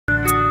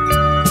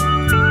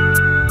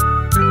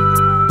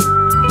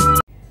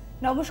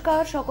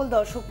নমস্কার সকল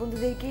দর্শক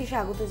বন্ধুদেরকে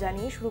স্বাগত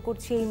জানিয়ে শুরু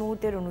করছি এই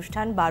মুহূর্তের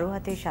অনুষ্ঠান 12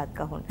 হাতের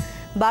সাতকাহন।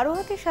 12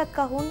 হাতের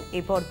সাতকাহন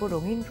এই পর্ব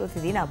রঙিন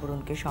প্রতিদিন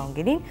আবরণকে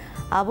সঙ্গে নিন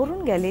আবরণ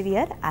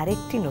গ্যালেরিয়ার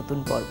আরেকটি নতুন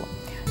পর্ব।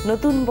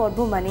 নতুন পর্ব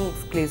মানে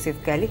এক্সক্লুসিভ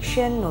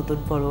কালেকশন, নতুন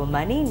পর্ব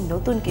মানে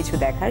নতুন কিছু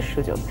দেখার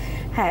সুযোগ।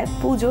 হ্যাঁ,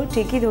 পুজো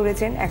ঠিকই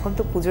ধরেছেন, এখন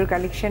তো পুজোর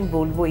কালেকশন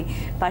বলবোই,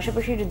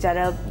 পাশাপাশি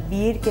যারা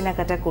বিয়ের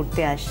কেনাকাটা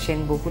করতে আসছেন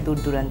বহু দূর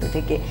দূরান্ত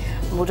থেকে,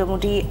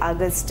 মোটামুটি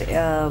আগস্ট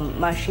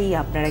মাসেই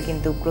আপনারা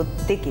কিন্তু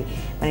প্রত্যেকে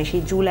মানে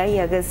সেই জুলাই,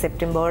 আগস্ট,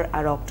 সেপ্টেম্বর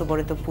আর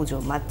অক্টোবরে তো পুজো,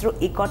 মাত্র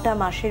কটা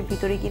মাসের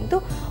ভিতরে কিন্তু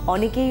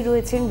অনেকেই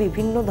রয়েছেন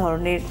বিভিন্ন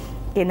ধরনের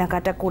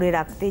কেনাকাটা করে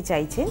রাখতে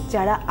চাইছেন।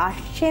 যারা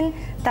আসছেন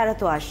তারা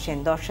তো আসছেন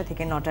 10টা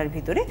থেকে 9টার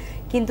ভিতরে,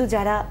 কিন্তু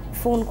যারা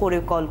ফোন করে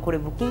কল করে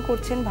বুকিং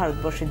করছেন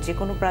ভারতবর্ষের যে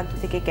কোনো প্রান্ত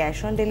থেকে ক্যাশ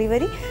অন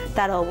ডেলিভারি,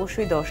 তারা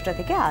অবশ্যই 10টা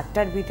থেকে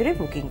 8টার ভিতরে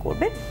বুকিং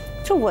করবেন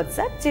থ্রু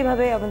হোয়াটসঅ্যাপ,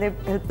 যেভাবে আমাদের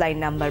হেল্পলাইন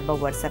নাম্বার বা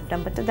হোয়াটসঅ্যাপ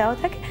নাম্বারটা দেওয়া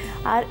থাকে।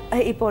 আর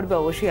এই পর্বে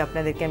অবশ্যই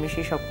আপনাদেরকে আমি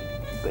সেই সব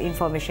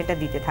ইনফরমেশনটা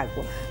দিতে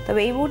থাকবো। তবে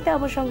এই মুহূর্তে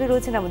আমার সঙ্গে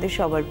রয়েছেন আমাদের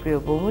সবার প্রিয়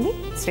বৌমনি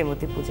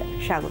শ্রীমতী পূজা।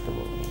 স্বাগত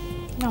বৌমনি।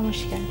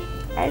 নমস্কার।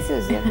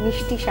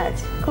 মিষ্টি সাজ,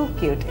 খুব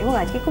কিউট, এবং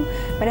আজকে খুব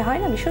মানে হয়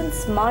না ভীষণ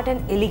স্মার্ট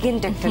অ্যান্ড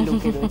এলিগেন্ট একটা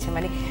লুকে রয়েছে,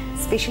 মানে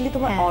স্পেশালি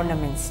তোমার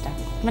অর্নামেন্টসটা,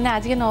 মানে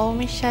আজকে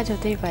নবমীর সাজ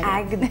হতেই পারে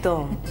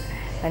একদম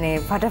মানে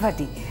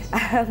ফাটাফাটি।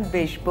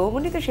 বেশ,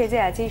 বৌমনি তো সেজে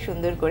আছেই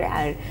সুন্দর করে,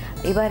 আর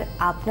এবার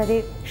আপনাদের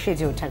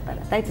সেজে ওঠার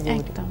পালা, তাই তো?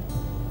 একদম।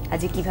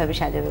 আজকে কিভাবে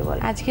সাজাবে বল?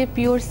 আজকে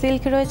পিওর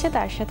সিল্ক রয়েছে,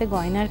 তার সাথে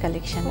গয়নার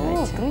কালেকশন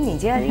রয়েছে। তুমি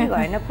নিজে আজকে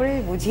গয়না পরে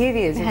বুঝিয়ে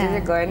দিয়েছো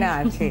যে গয়না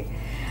আছে।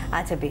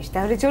 আচ্ছা বেশ,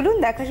 তাহলে চলুন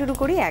দেখা শুরু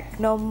করি। 1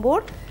 নম্বর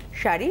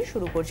শাড়ি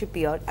শুরু করছি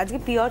পিওর, আজকে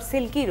পিওর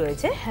সিল্কই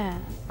রয়েছে। হ্যাঁ,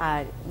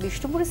 আর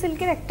বিষ্ণুপুরি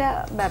সিল্কের একটা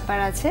ব্যাপার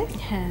আছে।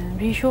 হ্যাঁ,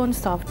 ভীষণ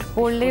সফট,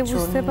 পরলে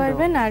বুঝতে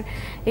পারবেন। আর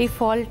এই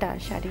ফলটা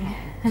শাড়ি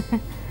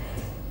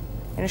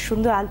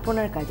সুন্দর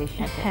আলপনার কাজের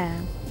সাথে, হ্যাঁ,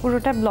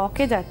 পুরোটা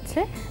ব্লকে যাচ্ছে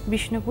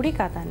বিষ্ণুপুরি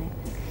কাতানে।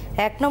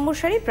 1 নম্বর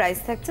শাড়ি প্রাইস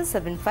থাকছে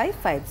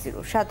 7550,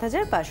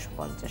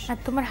 7550। আর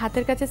তোমার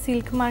হাতের কাছে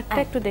সিল্ক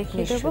মার্কটা একটু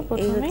দেখিয়ে দেবো।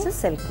 এই হচ্ছে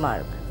সিল্ক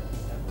মার্ক,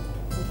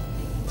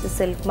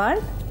 সিল্ক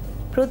মার্ক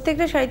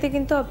প্রত্যেকটা শাড়িতে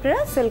কিন্তু আপনারা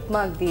সিল্ক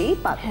মার্ক দিয়েই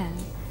পাবেন। হ্যাঁ,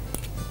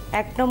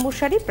 1 নম্বর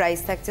শাড়ি প্রাইস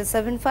থাকছে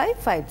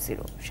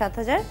 7550,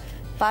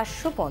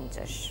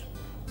 7550।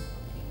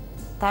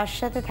 তার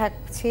সাথে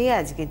থাকছে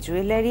আজকে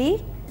জুয়েলারি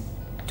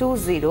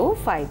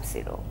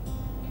 2050,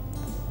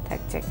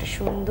 থাকছে একটা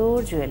সুন্দর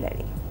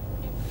জুয়েলারি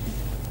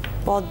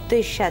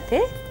পদ্মের সাথে,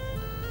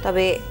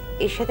 তবে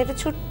এর সাথে একটা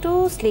ছোট্ট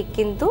স্লিক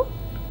কিন্তু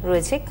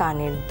রয়েছে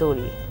কানের দোল,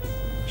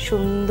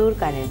 সুন্দর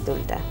কানের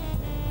দোলটা।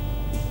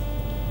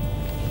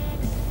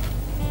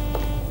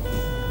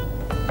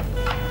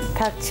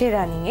 থাকছে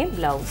রানিং এর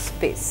ব্লাউজ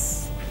পিস,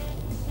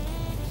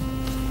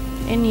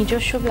 এই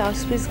নিজস্ব ব্লাউজ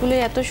পিসগুলো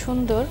এত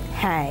সুন্দর।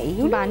 হ্যাঁ,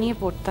 এইগুলো বানিয়ে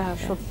পড়তে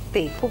হবে,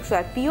 সত্যি খুব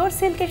সুন্দর। পিওর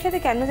সিল্কের সাথে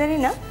কেন জানি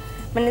না,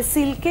 মানে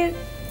সিল্কের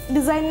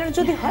ডিজাইনার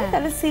যদি হয়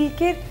তাহলে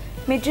সিল্কের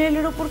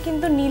মেটেরিয়ালের উপর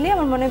কিন্তু নিলে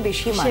আমার মনে হয়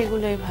বেশি মানায়,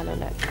 সেগুলোই ভালো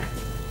লাগে।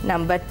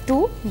 নাম্বার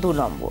 2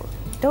 নম্বর,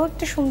 এটাও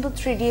একটা সুন্দর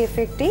 3D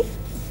এফেক্টই,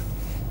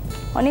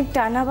 অনেক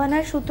টানা বানা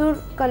সুতোর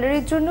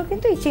কালারের জন্য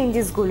কিন্তু এই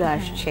চেঞ্জেসগুলো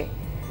আসছে।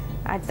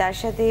 আর তার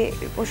সাথে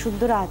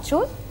সুন্দর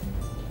আঁচল,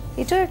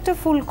 এটাও একটা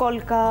ফুল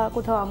কলকা,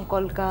 কোথাও আম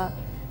কলকা,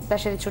 তার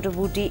সাথে ছোট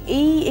বুটি।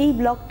 এই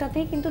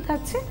ব্লকটাতেই কিন্তু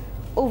থাকছে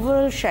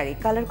ওভারঅল শাড়ি।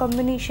 কালার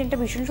কম্বিনেশনটা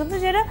ভীষণ সুন্দর,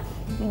 যারা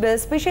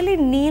স্পেশালি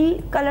নীল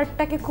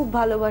কালারটাকে খুব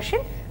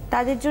ভালোবাসেন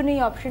তাদের জন্য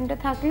এই অপশনটা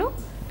থাকলো।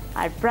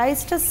 আর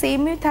প্রাইসটা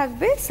সেমই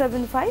থাকবে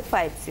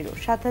 7550,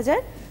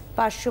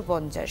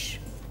 7550।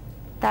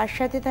 তার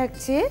সাথে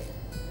থাকছে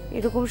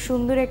এরকম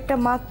সুন্দর একটা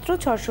মাত্র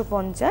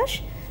 650।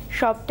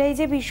 সবটাই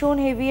যে ভীষণ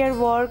হেভিয়ার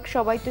ওয়ার্ক,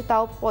 সবাই তো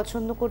তাও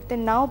পছন্দ করতে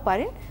নাও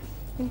পারেন,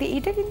 কিন্তু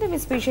এটা কিন্তু আমি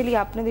স্পেশালি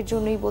আপনাদের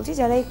জন্যই বলছি,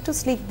 যারা একটু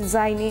স্লিক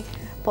ডিজাইনে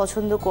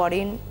পছন্দ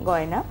করেন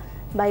গয়না,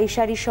 বা এই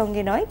শাড়ির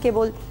সঙ্গে নয়,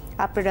 কেবল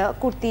আপনারা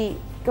কুর্তি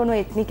কোনো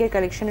এথনিকের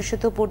কালেকশনের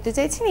সাথেও পরতে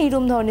চাইছেন,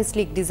 এইরকম ধরনের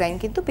স্লিক ডিজাইন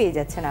কিন্তু পেয়ে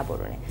যাচ্ছেন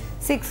আবরণে।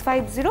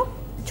 650,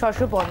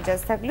 650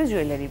 থাকলো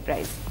জুয়েলারি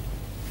প্রাইস।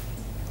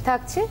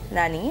 থাকছে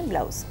রানিং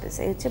ব্লাউজ পিস,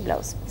 এই হচ্ছে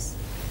ব্লাউজ পিস।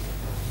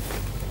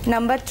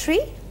 নাম্বার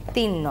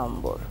 3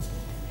 নম্বর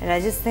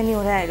রাজস্থানী,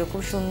 ওরা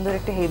এরকম সুন্দর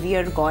একটা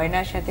হেভিয়ার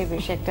গয়নার সাথে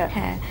বেশ একটা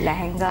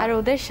লেহেঙ্গা, আর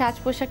ওদের সাজ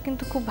পোশাক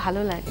কিন্তু খুব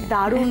ভালো লাগে,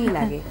 দারুণ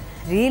লাগে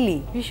রিয়েলি,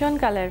 ভীষণ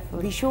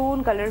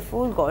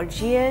কালারফুল,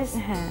 গর্জিয়াস।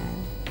 হ্যাঁ,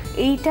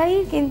 এইটাই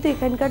কিন্তু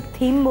এখানকার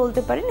থিম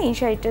বলতে পারেন এই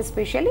শাড়িটা,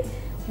 স্পেশালি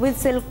উইথ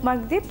সিল্ক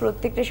মার্ক দিয়ে।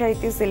 প্রত্যেকটা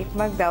শাড়িতে সিল্ক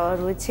মার্ক দেওয়া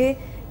রয়েছে,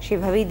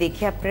 সেভাবেই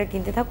দেখে আপনারা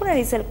কিনতে থাকুন। আর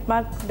এই সিল্ক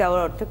মার্ক দেওয়ার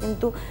অর্থ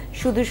কিন্তু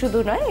শুধু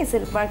নয়, এই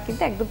সিল্ক মার্ক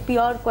কিন্তু একদম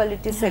পিওর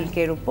কোয়ালিটি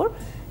সিল্কের উপর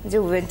যে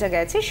ওভেনটা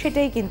গেছে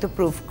সেটাই কিন্তু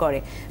প্রুফ করে।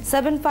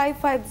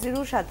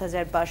 7550,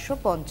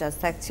 7550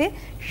 থাকছে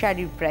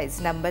শাড়ির প্রাইস।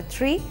 নাম্বার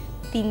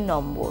 3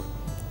 নম্বর,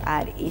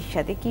 আর এর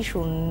সাথে কি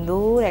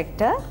সুন্দর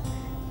একটা,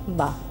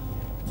 বাহ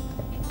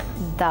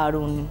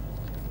দারুণ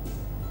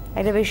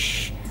একটা বেশ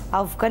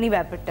আফগানি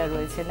ব্যাপারটা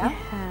রয়েছে না?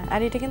 হ্যাঁ, আর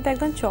এটা কিন্তু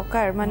একদম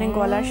চকার, মানে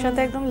গলার সাথে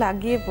একদম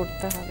লাগিয়ে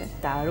পড়তে হবে,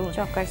 দারুণ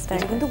চকার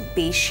স্টাইল, কিন্তু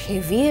বেশ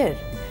হেভিয়ার।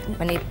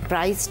 মানে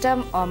প্রাইসটা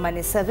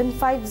মানে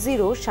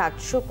 750,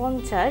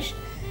 750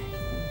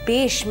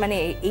 বেশ মানে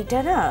এটা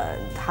না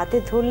হাতে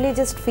ধরলে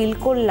জাস্ট ফিল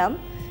করলাম,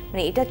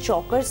 মানে এটা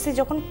চকার্সে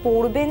যখন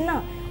পরবেন না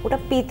ওটা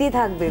পেতে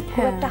থাকবে,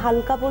 খুব একটা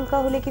হালকা পলকা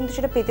হলে কিন্তু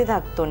সেটা পেতে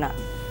থাকতো না।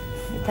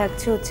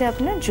 থাকছে হচ্ছে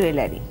আপনার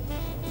জুয়েলারি,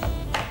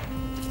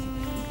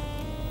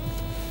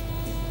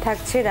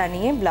 থাকছে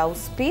রানিয়ে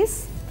ব্লাউজ পিস,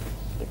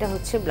 এটা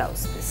হচ্ছে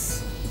ব্লাউজ পিস।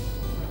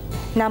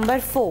 নাম্বার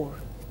 4,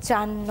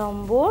 4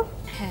 নম্বর।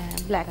 হ্যাঁ,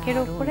 ব্ল্যাকের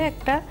উপরে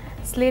একটা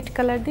স্লেট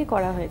কালার দিয়ে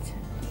করা হয়েছে,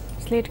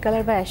 স্লেট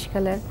কালার বা অ্যাশ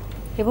কালার,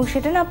 এবং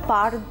সেটা না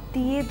পার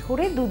দিয়ে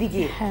ধরে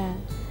দুদিকে। হ্যাঁ,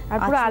 আর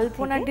পুরো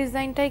আলপনার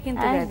ডিজাইনটাই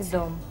কিন্তু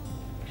একদম,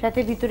 সাথে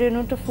ভিতরে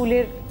একটা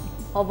ফুলের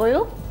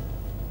অবয়ব।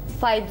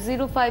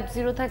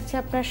 5050 থাকছে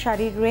আপনার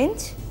শাড়ির রেঞ্জ,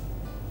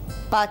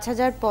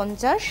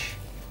 5050,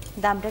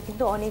 দামটা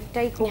কিন্তু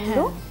অনেকটাই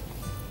কমলো।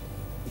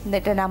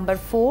 এটা নাম্বার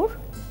 4,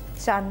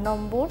 4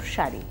 নম্বর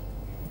শাড়ি।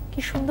 কি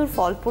সুন্দর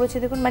ফল পড়েছে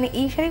দেখুন, মানে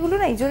এই শাড়িগুলো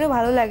না এই জন্য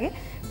ভালো লাগে,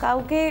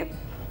 কাউকে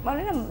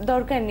মানে না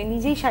দরকার নেই,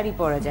 নিজেই শাড়ি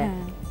পরা যায়।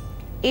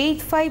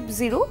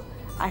 850,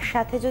 আর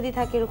সাথে যদি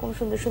থাকে এরকম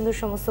সুন্দর সুন্দর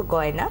সমস্ত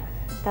গয়না,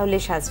 তাহলে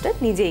সাজটা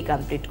নিজেই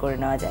কমপ্লিট করে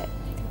নেওয়া যায়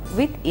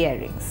উইথ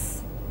ইয়াররিংস।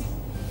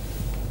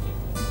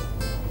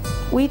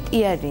 উইথ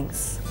ইয়াররিংস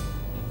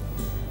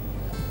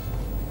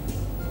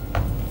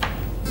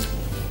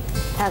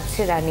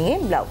থাকছে রানিয়ে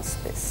ব্লাউজ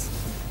পিস।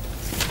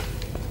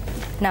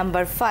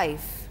 নাম্বার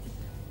 5,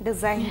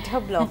 ডিজাইনটা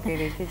ব্লকে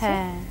রেখেছে।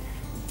 হ্যাঁ,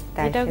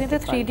 এটাও কিন্তু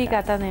 3D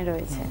কাতানে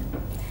রয়েছে।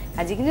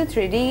 আজকে কিন্তু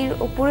 3D এর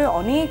উপরে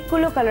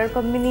অনেকগুলো কালার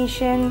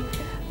কম্বিনেশন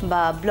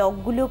বা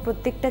ব্লকগুলো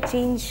প্রত্যেকটা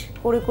চেঞ্জ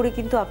করে করে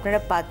কিন্তু আপনারা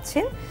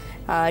পাচ্ছেন।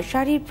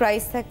 শাড়ির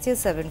প্রাইস থাকছে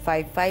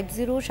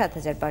 7550,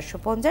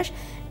 7550।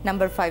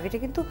 নাম্বার 5, এটা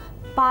কিন্তু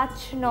 5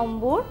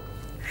 নম্বর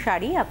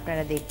শাড়ি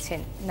আপনারা দেখছেন।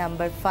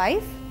 নাম্বার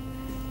 5,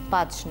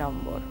 5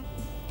 নম্বর,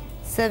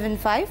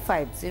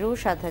 7550,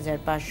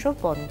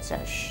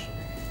 7550।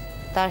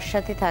 তার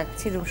সাথে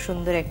থাকছে খুব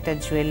সুন্দর একটা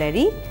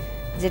জুয়েলারি,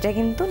 যেটা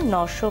কিন্তু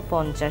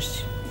 950।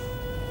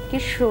 কি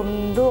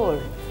সুন্দর।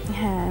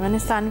 হ্যাঁ, মানে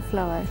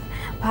সানফ্লাওয়ার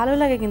ভালো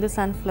লাগে কিন্তু,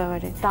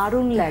 সানফ্লাওয়ারে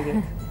দারুণ লাগে।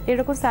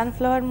 এরকম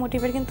সানফ্লাওয়ার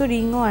মোটিভের কিন্তু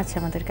রিংও আছে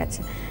আমাদের কাছে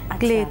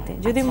ক্লেতে,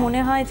 যদি মনে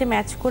হয় যে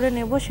ম্যাচ করে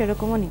নেব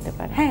সেরকমও নিতে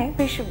পারে। হ্যাঁ,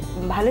 বেশ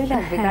ভালোই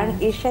লাগবে, কারণ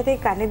এর সাথে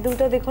কানের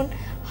দুলটা দেখুন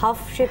হাফ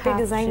শেপে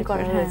ডিজাইন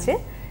করা হয়েছে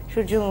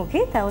সূর্যমুখী,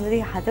 তার মধ্যে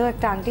হাতেও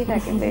একটা আংটি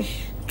থাকে, বেশ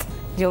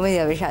জমে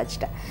যাবে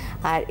সাজটা।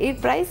 আর এর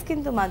প্রাইস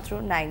কিন্তু মাত্র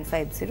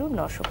 950,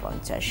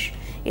 950।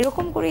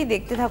 এরকম করেই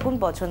দেখতে থাকুন,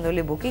 পছন্দ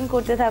হলে বুকিং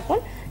করতে থাকুন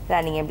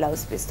রানিংয়ে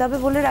ব্লাউজ পিস। তবে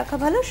বলে রাখা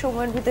ভালো,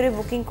 সময়ের ভিতরে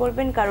বুকিং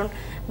করবেন, কারণ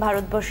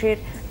ভারতবর্ষের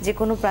যে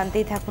কোনো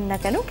প্রান্তেই থাকুন না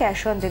কেন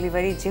ক্যাশ অন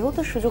ডেলিভারির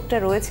যেহেতু সুযোগটা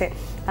রয়েছে,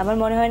 আমার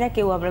মনে হয় না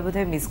কেউ আমরা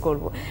বোধহয় মিস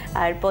করব।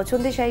 আর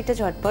পছন্দের শাড়িটা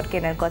ঝটপট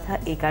কেনার কথা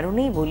এই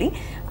কারণেই বলি,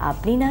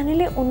 আপনি না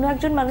নিলে অন্য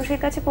একজন মানুষের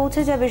কাছে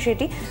পৌঁছে যাবে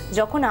সেটি,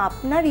 যখন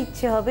আপনার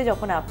ইচ্ছে হবে,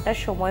 যখন আপনার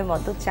সময়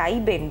মতো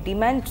চাইবেন,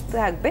 ডিমান্ড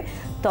থাকবে,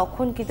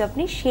 তখন কিন্তু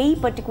আপনি সেই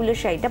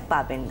পার্টিকুলার শাড়িটা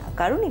পাবেন না,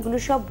 কারণ এগুলো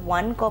সব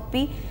 1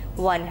 কপি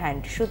 1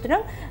 হ্যান্ড। সুতরাং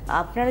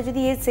আপনারা যদি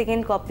এর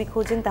সেকেন্ড কপি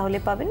খোঁজেন তাহলে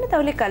পাবেন না,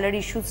 তাহলে কালার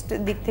ইস্যুস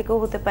দিক থেকেও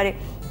হতে পারে,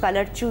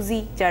 কালার চুজি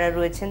যারা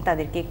রয়েছেন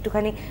তাদেরকে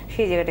একটুখানি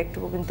সেই জায়গাটা একটু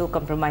কিন্তু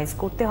কম্প্রোমাইজ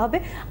করতে হবে।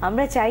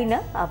 আমরা চাই না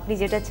আপনি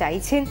যেটা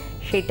চাইছেন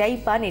সেটাই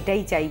পান,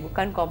 এটাই চাইবো,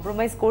 কারণ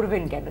কম্প্রোমাইজ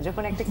করবেন কেন,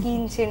 যখন একটা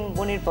কিনছেন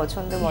বোনের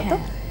পছন্দ মতো,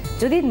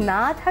 যদি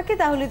না থাকে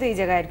তাহলে তো এই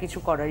জায়গায় আর কিছু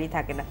করারই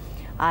থাকে না।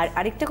 আর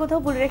আরেকটা কথাও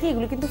বলে রাখি,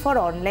 এগুলো কিন্তু ফর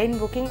অনলাইন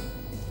বুকিং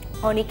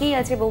অনেকেই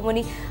আছে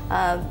বৌমনি,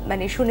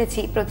 মানে শুনেছি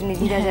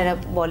প্রতিনিধিরা যারা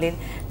বলেন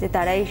যে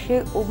তারা এসে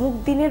অমুক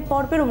দিনের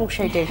পর্বের অমুক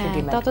শাড়িটা এসে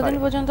ডিমান্ড করে, ততদিন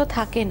পর্যন্ত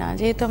থাকে না,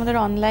 যেহেতু আমাদের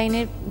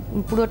অনলাইনের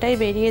পুরোটাই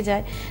বেরিয়ে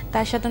যায়,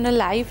 তার সাথে আমরা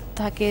লাইভ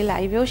থাকে,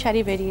 লাইভেও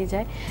শাড়ি বেরিয়ে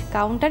যায়,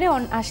 কাউন্টারে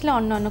আসলে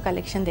অন্য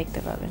কালেকশন দেখতে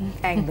পাবেন।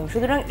 একদম,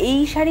 সুতরাং এই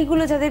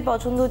শাড়িগুলো যাদের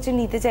পছন্দ হচ্ছে,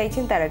 নিতে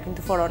চাইছেন, তারা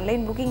কিন্তু ফর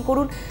অনলাইন বুকিং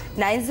করুন।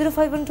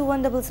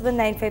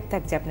 9051217795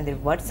 থাকছে আপনাদের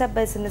হোয়াটসঅ্যাপ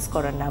বা SMS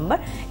করার নাম্বার,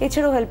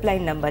 এছাড়াও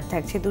হেল্পলাইন নাম্বার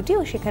থাকছে 2টি,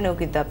 ও সেখানেও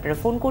কিন্তু আপনারা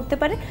ফোন করতে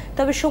পারেন।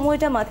 তবে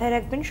সময়টা মাথায়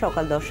রাখবেন,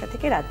 সকাল 10টা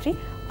থেকে রাত্রি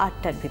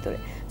 8টার ভিতরে।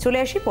 চলে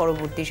আসি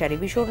পরবর্তী শাড়ি,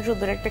 ভীষণ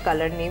সুন্দর একটা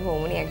কালার নিয়ে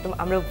বৌমনি, একদম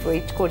আমরা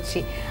ওয়েট করছি,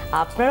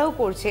 আপনারাও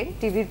করছেন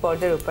টিভির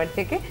পর্দার ওপার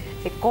থেকে,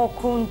 যে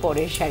কখন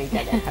পরের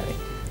শাড়িটা দেখাবে।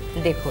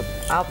 দেখুন,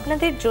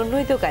 আপনাদের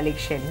জন্যই তো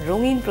কালেকশন,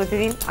 রঙিন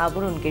প্রতিদিন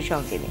আবরণকে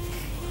সঙ্গে নিয়ে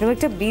এরকম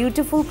একটা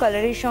বিউটিফুল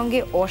কালারের সঙ্গে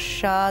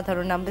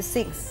অসাধারণ। নাম্বার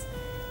 6,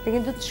 এটা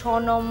কিন্তু 6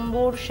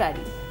 নম্বর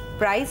শাড়ি,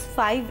 প্রাইস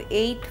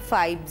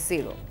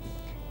 5850।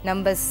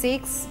 নাম্বার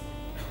 6,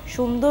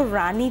 সুন্দর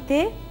রানীতে,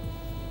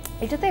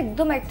 এটা তো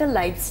একদম একটা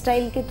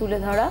লাইফস্টাইলকে তুলে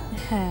ধরা।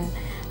 হ্যাঁ,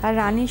 আর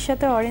রানীর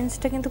সাথে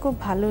অরেঞ্জটা কিন্তু খুব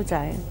ভালো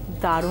যায়,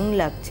 দারুণ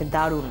লাগছে,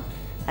 দারুণ।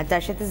 আর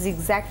তার সাথে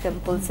জিগজ্যাগ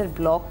টেম্পলসের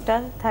ব্লকটা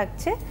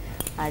থাকছে,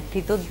 আর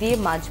ভিতর দিয়ে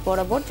মাঝ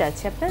বরাবর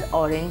যাচ্ছে আপনার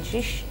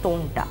অরেঞ্জিশ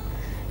টোনটা।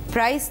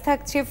 প্রাইস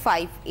থাকছে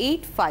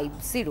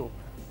 5850,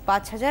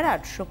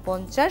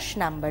 5850।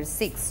 নাম্বার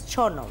 6,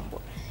 6 নম্বর।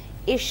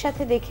 এর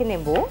সাথে দেখে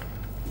নেব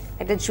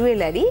একটা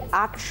জুয়েলারি,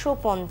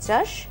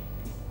 850,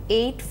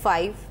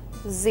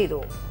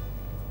 850,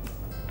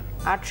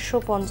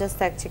 850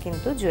 থাকছে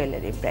কিন্তু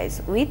জুয়েলারি প্রাইস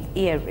উইথ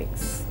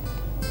ইয়াররিংস।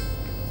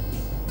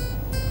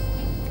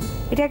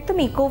 এটা একদম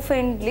ইকো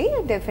ফ্রেন্ডলি,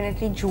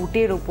 ডেফিনেটলি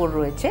জুটের উপর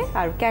রয়েছে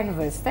আর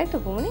ক্যানভাস, তাই তো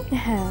বৌমনি?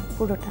 হ্যাঁ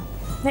পুরোটা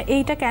না,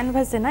 এইটা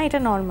ক্যানভাসে না, এটা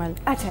নর্মাল।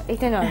 আচ্ছা,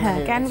 এটা নরমাল। হ্যাঁ,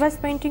 ক্যানভাস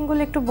পেইন্টিং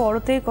গুলো একটু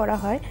বড়তেই করা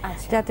হয়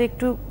আচ্ছা। যাতে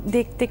একটু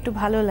দেখতে একটু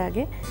ভালো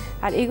লাগে,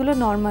 আর এগুলো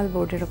নর্মাল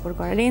বোর্ডের উপর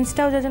করা,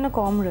 রেঞ্জটাও যার জন্য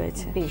কম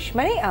রয়েছে। বেশ,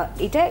 মানে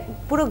এটা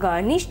পুরো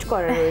গার্নিশড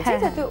করা রয়েছে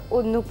যাতে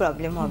অন্য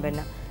প্রবলেম হবে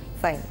না।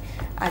 ফাইন।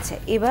 আচ্ছা,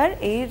 এবার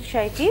এর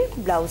শাড়িটির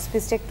ব্লাউজ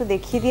পিসটা একটু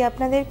দেখিয়ে দিই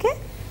আপনাদেরকে।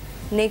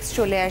 নেক্সট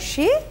চলে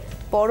আসি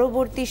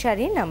পরবর্তী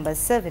শাড়ি নাম্বার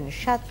 7,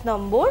 7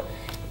 নম্বর।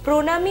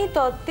 প্রণামী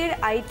তত্ত্বের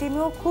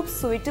আইটেমেও খুব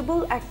সুইটেবল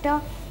একটা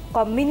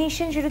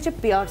কম্বিনেশন, সেটা হচ্ছে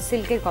পিওর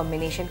সিল্কের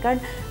কম্বিনেশন। কারণ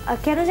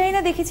কেন জানি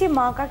না দেখেছি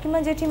মা কাকিমা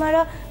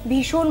জেঠিমারা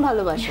ভীষণ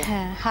ভালোবাসে।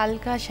 হ্যাঁ,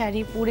 হালকা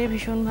শাড়ি পরে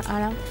ভীষণ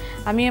আরাম।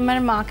 আমি আমার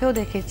মাকেও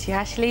দেখেছি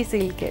আসলেই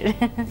সিল্কের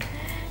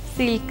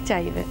সিল্ক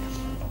চাইবে।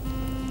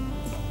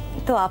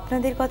 তো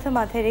আপনাদের কথা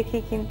মাথায় রেখে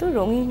কিন্তু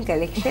রঙিন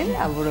কালেকশন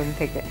আবরণ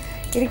থেকে।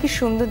 এটা কি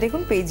সুন্দর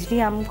দেখুন, পেজরি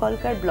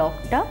আমকলকার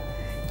ব্লকটা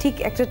ঠিক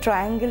একটা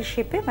ট্রায়াঙ্গেল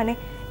শেপে, মানে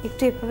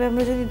একটু এভাবে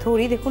আমরা যদি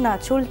ধরি, দেখুন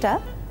আঁচলটা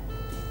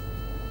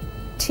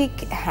ঠিক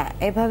হ্যাঁ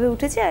এভাবে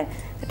উঠেছে, আর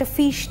একটা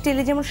ফিশ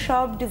টেলে যেমন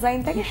সব ডিজাইন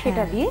থাকে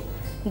সেটা দিয়ে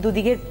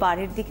দুদিকের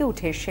পাড়ের দিকে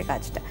উঠে এসছে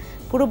কাজটা।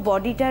 পুরো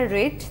বডিটা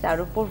রেড, তার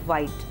উপর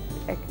হোয়াইট,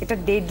 এটা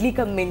ডেডলি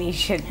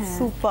কম্বিনেশন,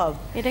 সুপারব।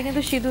 এটা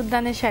কিন্তু সিঁদুর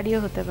দানের শাড়িও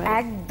হতে পারে,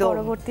 একদম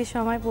পরবর্তী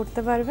সময়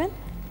পড়তে পারবেন।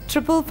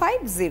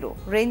 550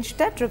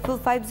 রেঞ্জটা,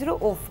 550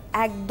 ওফ,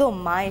 একদম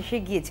মা এসে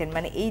গিয়েছেন।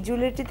 মানে এই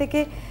জুয়েলারি থেকে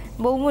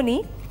বৌমনি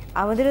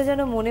আমাদেরও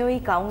যেন মনে ওই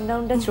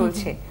কাউন্টডাউনটা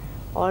চলছে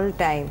অল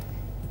টাইম।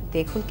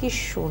 দেখুন কি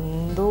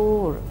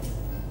সুন্দর,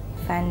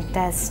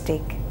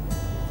 ফ্যান্টাস্টিক।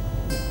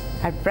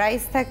 আর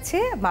প্রাইস থাকছে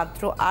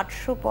মাত্র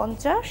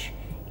 850,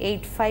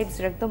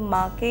 850, একদম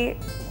মাকে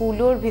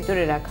কুলোর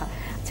ভিতরে রাখা।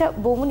 আচ্ছা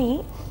বৌমনি,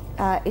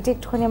 এটা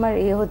একটুখানি আমার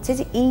হচ্ছে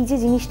যে এই যে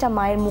জিনিসটা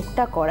মায়ের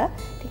মুখটা করা,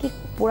 এটা কি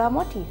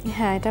পোড়ামাটির?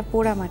 হ্যাঁ, এটা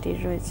পোড়া মাটির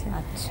রয়েছে।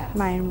 আচ্ছা,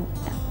 মায়ের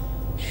মুখটা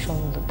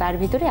সুন্দর, তার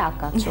ভিতরে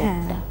আঁকা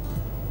চোখটা।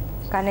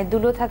 কানের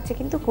দুলও থাকছে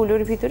কিন্তু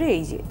কুলোর ভিতরে,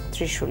 এই যে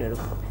ত্রিশূলের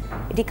উপর,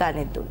 এটি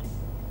কানের দুল,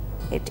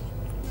 এটি।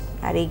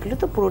 আর এইগুলো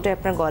তো পুরোটাই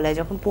আপনার গলায়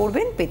যখন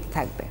পরবেন পেতে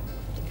থাকবে।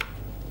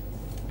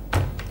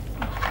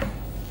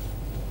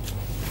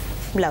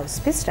 ব্লাউজ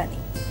পিস রানি।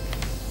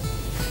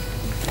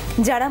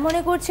 যারা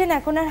মনে করছেন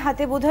এখন আর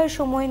হাতে বোধহয়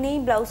সময় নেই,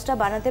 ব্লাউজটা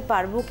বানাতে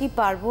পারবো কি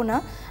পারবো না,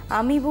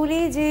 আমি বলি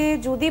যে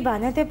যদি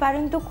বানাতে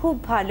পারেন তো খুব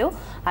ভালো,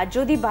 আর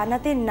যদি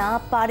বানাতে না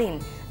পারেন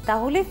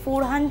তাহলে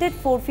 400,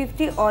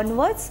 450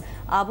 অনওয়ার্ডস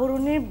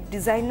আবরণের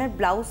ডিজাইনার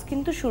ব্লাউজ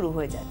কিন্তু শুরু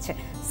হয়ে যাচ্ছে।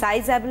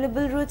 সাইজ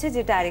অ্যাভেলেবল রয়েছে,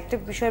 যেটা আরেকটা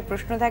বিষয়ের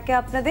প্রশ্ন থাকে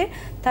আপনাদের,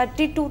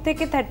 32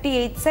 থেকে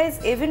 38 সাইজ,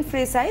 ইভেন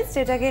ফ্রি সাইজ,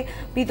 যেটাকে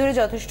ভিতরে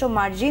যথেষ্ট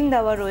মার্জিন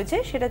দেওয়া রয়েছে,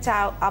 সেটা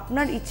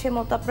আপনার ইচ্ছে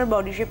মতো আপনার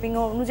বডি শেপিং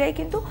অনুযায়ী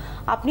কিন্তু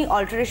আপনি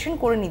অল্টারেশন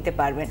করে নিতে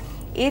পারবেন।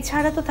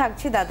 এছাড়া তো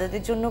থাকছে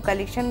দাদাদের জন্য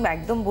কালেকশন,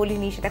 একদম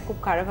বলিনি সেটা খুব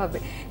খারাপ হবে,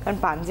 কারণ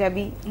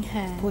পাঞ্জাবি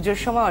পুজোর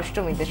সময়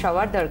অষ্টমীতে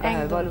সবার দরকার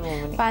হয়, বলো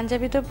মৌমিনী।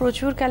 পাঞ্জাবি তো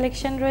প্রচুর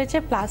কালেকশন রয়েছে,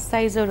 প্লাস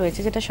সাইজও রয়েছে,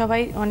 যেটা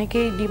সবাই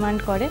অনেকেই ডিমান্ড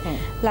করে।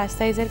 প্লাস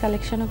সাইজের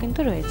কালেকশনও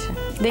কিন্তু রয়েছে,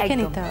 দেখে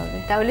নিতে হবে।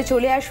 তাহলে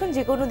চলে আসুন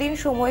যে কোনো দিন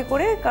সময়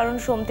করে, কারণ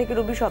সোম থেকে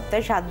রবি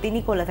সপ্তাহে 7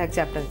 দিনই খোলা থাকছে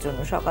আপনার জন্য,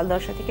 সকাল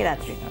 10টা থেকে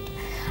রাত্রি 9টা।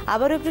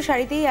 আবারও একটু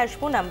শাড়িতেই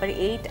আসবো, নাম্বার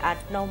 8,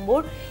 8 নম্বর।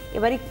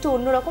 এবার একটু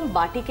অন্যরকম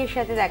বাটিকের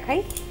সাথে দেখাই।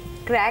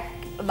 ক্র্যাক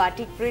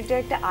বাটিক প্রিন্টের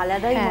একটা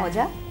আলাদাই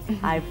মজা,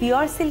 আর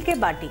পিওর সিল্কে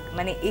বাটিক,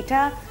 মানে এটা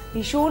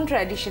ভীষণ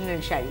ট্র্যাডিশনাল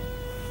শাড়ি,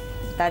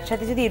 তার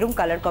সাথে যদি এরকম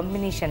কালার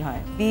কম্বিনেশন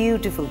হয়,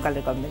 বিউটিফুল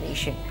কালার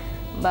কম্বিনেশন,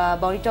 বা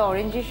বডিটা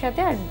অরেঞ্জের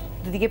সাথে আর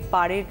দুদিকে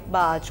পাড়ের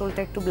বা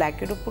আঁচলটা একটু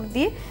ব্ল্যাকের উপর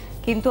দিয়ে,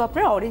 কিন্তু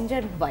আপনার অরেঞ্জ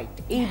আর হোয়াইট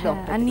এই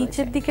ব্লকটা, আর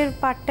নিচের দিকের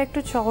পার্টটা একটু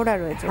চওড়া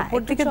রয়েছে, উপর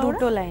দিকে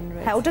দুটো লাইন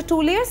রয়েছে। হ্যাঁ, ওটা 2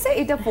 লেয়ার্স,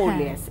 এটা 4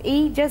 লেয়ার্স,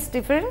 এই just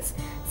difference.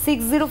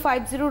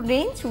 6050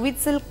 range with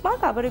silk mark.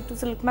 আবার একটু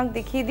সিল্ক মার্ক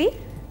দেখিয়ে দিই,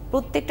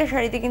 প্রত্যেকটা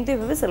শাড়িতে কিন্তু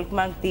এভাবে সিল্ক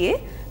মার্ক দিয়ে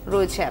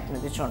রয়েছে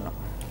আপনাদের জন্য।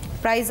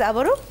 প্রাইস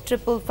আবারও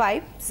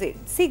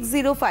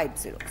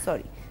 6050,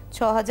 সরি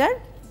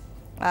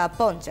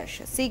 6050,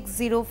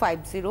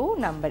 6050,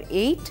 নাম্বার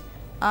 8,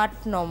 8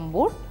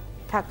 নম্বর।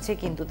 থাকছে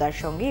কিন্তু তার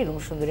সঙ্গে এরকম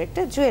সুন্দর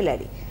একটা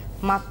জুয়েলারি,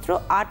 মাত্র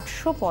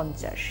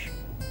 850।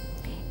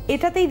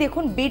 এটাতেই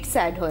দেখুন বিটস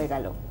অ্যাড হয়ে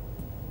গেল,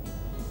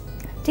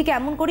 ঠিক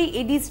এমন করেই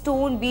এডি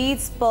স্টোন,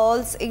 বিটস,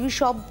 পার্লস, এগুলি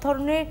সব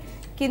ধরনের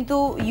কিন্তু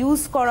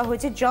ইউজ করা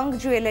হয়েছে। জাঙ্ক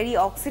জুয়েলারি,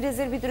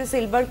 অক্সিডাইজের ভিতরে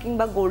সিলভার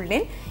কিংবা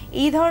গোল্ডেন,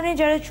 এই ধরনের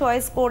যারা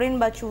চয়েস করেন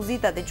বা চুজি,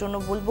 তাদের জন্য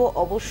বলবো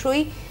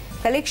অবশ্যই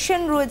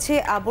কালেকশন রয়েছে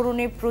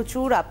আবরণে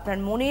প্রচুর, আপনার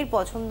মনের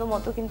পছন্দ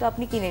মতো কিন্তু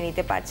আপনি কিনে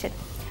নিতে পারছেন।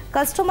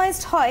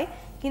 কাস্টমাইজড হয়,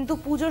 কিন্তু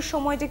পুজোর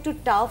সময়টা একটু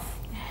টাফ।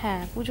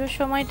 হ্যাঁ, পুজোর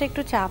সময়টা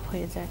একটু চাপ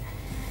হয়ে যায়,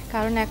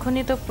 কারণ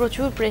এখনই তো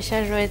প্রচুর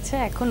প্রেশার রয়েছে,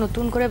 এখন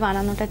নতুন করে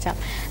বানানোটা চাপ।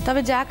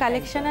 তবে যা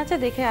কালেকশন আছে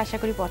দেখে আশা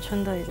করি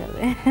পছন্দ হয়ে যাবে।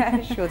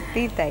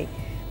 সত্যিই তাই।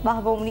 বাহ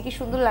বৌমনি, কি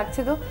সুন্দর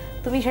লাগছে তো।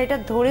 তুমি শাড়িটা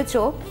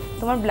ধরেছো,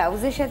 তোমার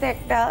ব্লাউজের সাথে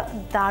একটা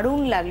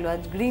দারুণ লাগলো,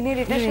 আজ গ্রিনের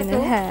এটার সাথে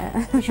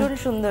ভীষণ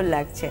সুন্দর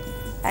লাগছে।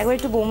 একবার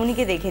একটু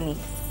বৌমনিকে দেখে নি,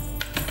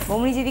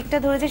 বৌমনি যে দিকটা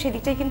ধরেছে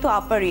সেদিকটাই কিন্তু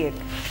আপার ইয়ের।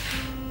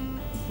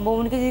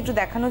 বৌমনিকে যদি একটু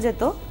দেখানো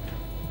যেত,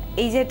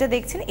 এই যে এটা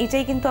দেখছেন,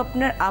 এটাই কিন্তু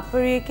আপনার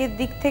আপার ইয়ের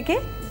দিক থেকে,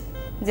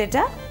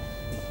 যেটা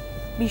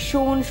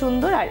ভীষণ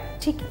সুন্দর। আর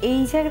ঠিক এই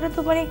জায়গাটা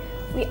তো মানে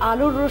ওই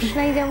আলোর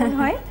রোশনাই যেমন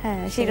হয়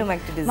হ্যাঁ সেরকম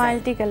একটা ডিজাইন,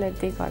 মাল্টি কালার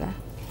দিয়ে করা।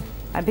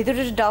 আর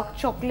ভিতরে ডার্ক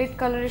চকলেট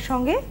কালারের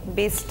সঙ্গে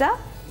বেসটা।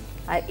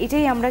 আর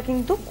এটাই আমরা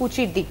কিন্তু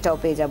কুচির দিকটাও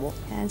পেয়ে যাব।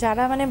 হ্যাঁ,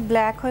 যারা মানে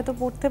ব্ল্যাক হয়তো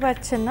পরতে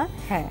পারছেন না,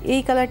 হ্যাঁ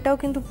এই কালারটাও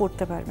কিন্তু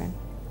পরতে পারবেন।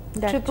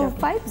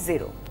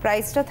 3550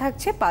 প্রাইসটা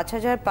থাকছে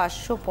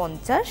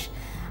 5550।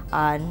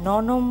 আর 9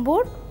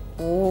 নম্বর,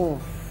 ও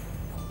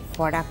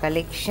পরা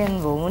কালেকশন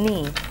বৌনি,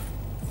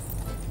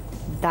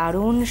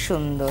 দারুণ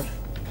সুন্দর।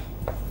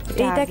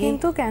 এইটা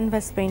কিন্তু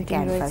ক্যানভাস পেইন্টিং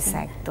রয়েছে,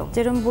 একদম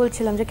যেরকম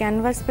বলছিলাম যে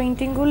ক্যানভাস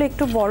পেইন্টিং গুলো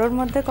একটু বড়র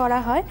মধ্যে করা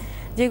হয়,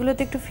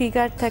 যেগুলোতে একটু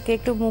ফিগার থাকে,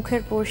 একটু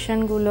মুখের পোর্শন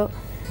গুলো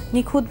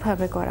নিখুঁত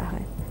ভাবে করা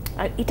হয়।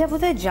 আর এটা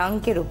বোধহয়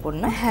জাঙ্কের উপর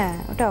না? হ্যাঁ,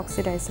 ওটা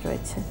অক্সিডাইজ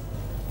রয়েছে।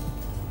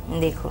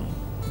 দেখুন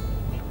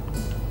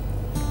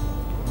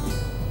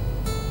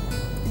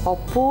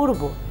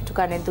অপূর্ব। একটু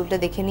কানের দুলটা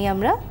দেখে নিই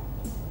আমরা।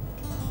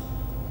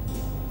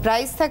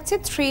 প্রাইস থাকছে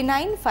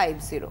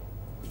 3950,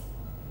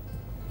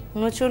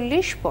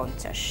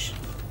 3950।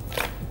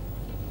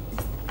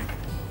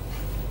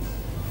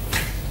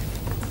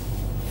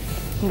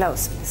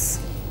 ব্লাউজ পিস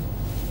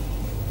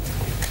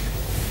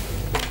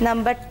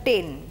নাম্বার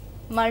 10,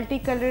 মাল্টি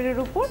কালারের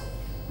উপর,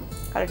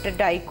 কালারটা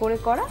ডাই করে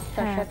করা,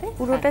 তার সাথে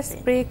পুরোটা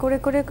স্প্রে করে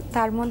করে,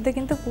 তার মধ্যে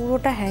কিন্তু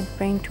পুরোটা হ্যান্ড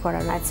পেইন্ট করা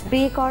রয়েছে।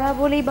 স্প্রে করা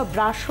বলেই বা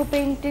ব্রাশও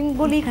পেইন্টিং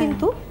বলেই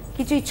কিন্তু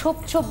কিছুই ছোপ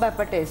ছোপ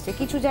ব্যাপারটা এসছে।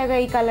 কিছু জায়গায়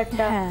এই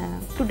কালারটা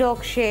একটু ডগ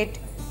শেড,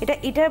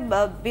 এটা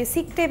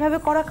বেসিকটা এভাবে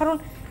করা, কারণ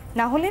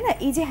না হলে না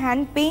এই যে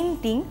হ্যান্ড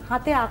পেইন্টিং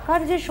হাতে আঁকার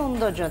যে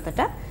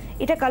সৌন্দর্যতাটা,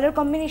 এটা কালার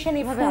কম্বিনেশন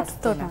এভাবে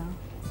আসতো না।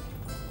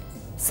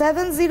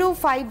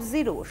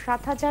 7050,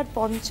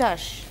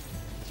 7050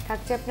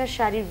 থাকছে আপনার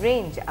শাড়ির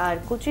রেঞ্জ। আর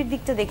কুচির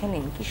দিকটা দেখে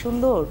নিন কি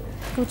সুন্দর।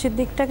 কুচির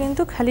দিকটা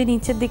কিন্তু খালি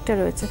নিচের দিকটা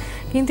রয়েছে,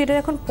 কিন্তু এটা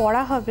যখন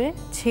পরা হবে,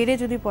 ছেড়ে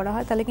যদি পরা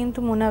হয় তাহলে কিন্তু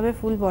মনে হবে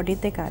ফুল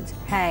বডিতে কাজ।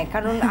 হ্যাঁ,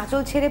 কারণ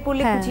আঁচল ছেড়ে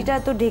পড়লে কুচিটা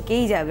তো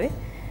ঢেকেই যাবে।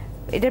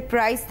 এটার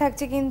প্রাইস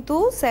থাকছে কিন্তু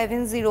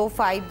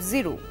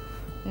 7050,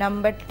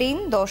 নাম্বার 10,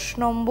 10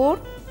 নম্বর,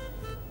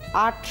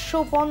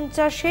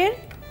 850-এর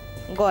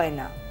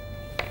গয়না,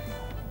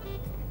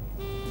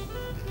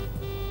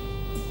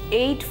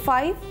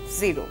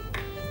 850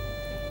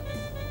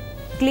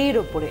 ক্লের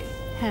ওপরে।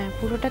 হ্যাঁ,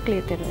 পুরোটা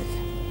ক্লেতে রয়েছে।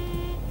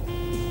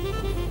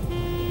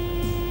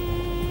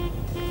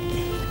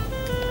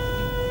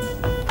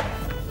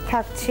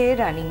 থাকছে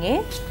রানিং এ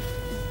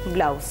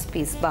ব্লাউজ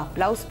পিস। বা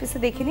ব্লাউজ পিসে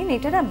দেখে নিন,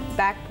 এটা না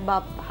ব্যাক বা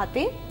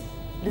হাতে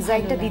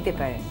ডিজাইনটা দিতে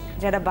পারেন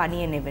যারা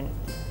বানিয়ে নেবেন,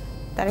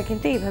 তারা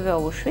কিন্তু এইভাবে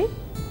অবশ্যই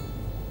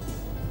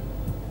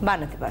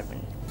বানাতে পারবেন।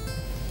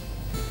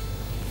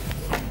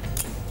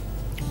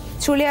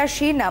 চলে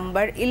আসি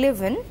নাম্বার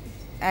 11,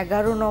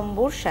 11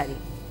 নম্বর শাড়ি,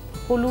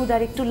 হলুদ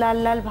আর একটু লাল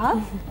লাল ভাব,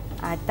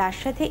 আর তার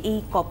সাথে এই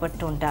কপার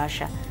টোনটা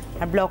আসা।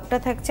 আর ব্লকটা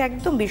থাকছে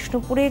একদম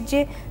বিষ্ণুপুরের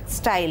যে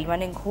স্টাইল,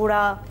 মানে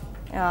ঘোড়া,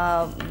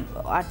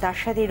 আর তার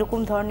সাথে এরকম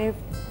ধরনের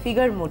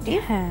ফিগার মোটিভ।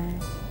 হ্যাঁ,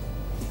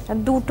 আর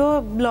দুটো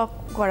ব্লক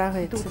করা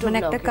হয়েছে, মানে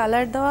একটা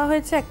কালার দেওয়া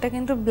হয়েছে, একটা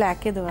কিন্তু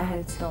ব্ল্যাকে দেওয়া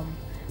হয়েছে।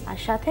 আর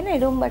সাথে না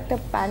এরকম একটা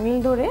প্যানেল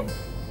ধরে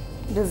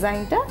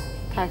ডিজাইনটা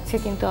থাকছে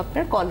কিন্তু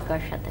আপনার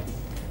কলকার সাথে।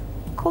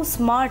 খুব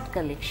স্মার্ট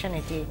কালেকশন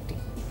এটি একটি।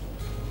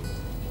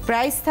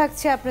 প্রাইস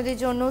থাকছে আপনাদের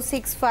জন্য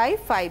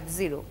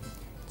 6550,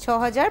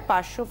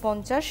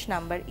 6550,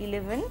 নাম্বার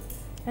 11।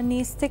 আর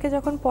নিচ থেকে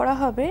যখন পরা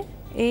হবে,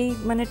 এই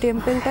মানে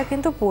টেম্পলটা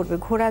কিন্তু পড়বে,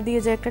 ঘোড়া দিয়ে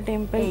যে একটা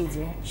টেম্পল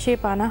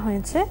শেপ আনা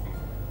হয়েছে,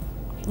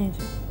 এই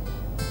যে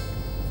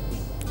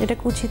এটা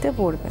কুচিতে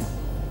পড়বে।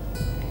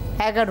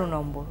 11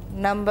 নম্বর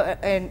নাম্বার,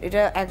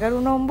 এটা 11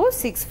 নম্বর,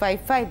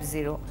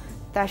 6550।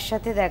 তার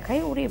সাথে দেখাই,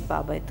 ওরে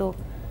বাবা, তো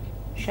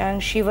স্বয়ং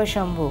শিব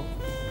শম্ভু,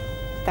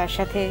 তার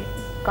সাথে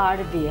কার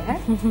দিয়ে,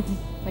 হ্যাঁ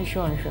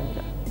ভীষণ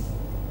সুন্দর।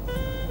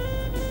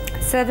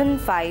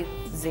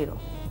 750,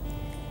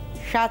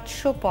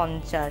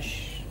 750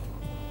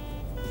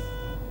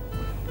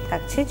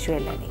 থাকছে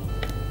জুয়েলারি।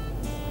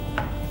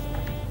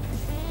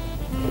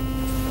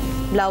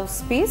 ব্লাউজ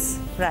পিস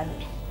রানি।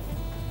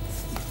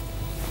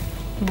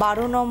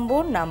 12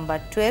 নম্বর, নাম্বার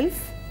 12,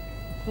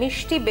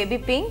 মিষ্টি বেবি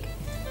পিঙ্ক।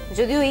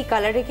 যদিও এই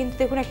কালারে কিন্তু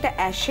দেখুন একটা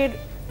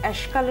অ্যাশ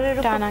কালারের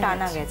উপর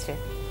টানা গেছে,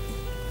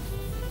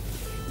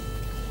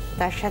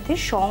 তার সাথে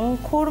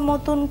শঙ্খর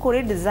মতন করে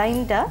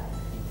ডিজাইনটা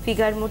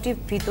ফিগার মোটিভ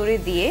ভিতরে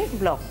দিয়ে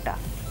ব্লকটা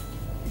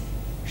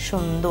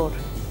সুন্দর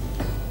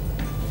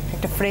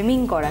একটা ফ্রেমিং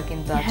করা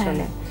কিন্তু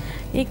আসলে।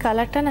 এই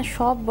কালারটা না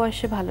সব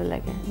বয়সে ভালো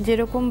লাগে,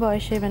 যেরকম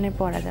বয়সে মানে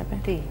পরা যাবে।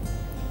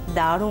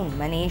 দারুণ,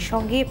 মানে এর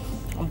সঙ্গে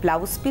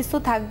ব্লাউজ পিস তো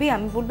থাকবে,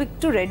 আমি বলবো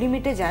একটু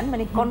রেডিমেডে যান,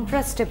 মানে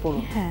কন্ট্রাস্টে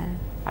পরুন, হ্যাঁ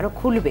আরো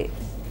খুলবে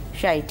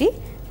শাড়িটি।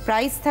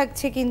 প্রাইস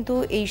থাকছে কিন্তু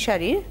এই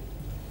শাড়ির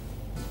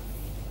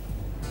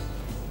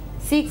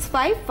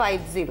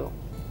 6550,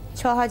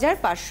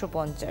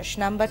 6550,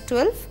 নাম্বার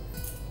 12,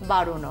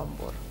 12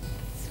 নম্বর,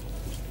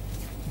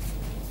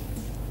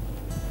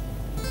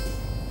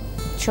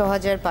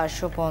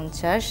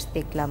 6550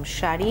 দেখলাম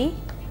শাড়ি।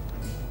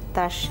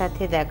 তার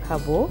সাথে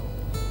দেখাবো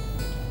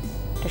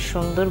একটা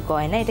সুন্দর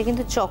গয়না, এটা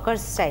কিন্তু চকার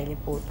স্টাইলে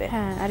পড়বে।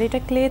 হ্যাঁ, আর এটা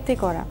ক্লেতে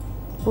করা,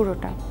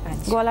 পুরোটা।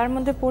 গলার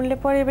মধ্যে পরলে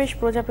পরে বেশ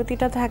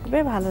প্রজাপতিটা থাকবে,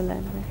 ভালো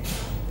লাগবে।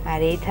 আর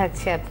এই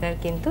থাকছে আপনার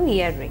কিন্তু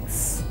ইয়াররিংস,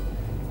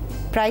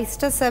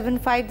 প্রাইসটা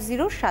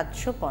 750,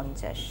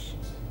 750।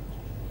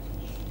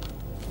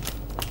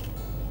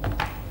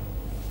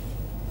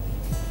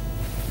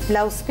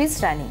 ব্লাউজ পিস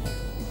রানিং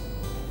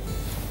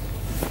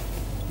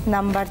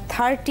নাম্বার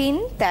 13,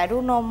 13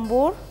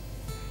 নম্বর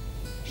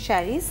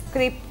শাড়ি,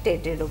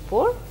 স্ক্রিপ্টেডের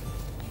উপর।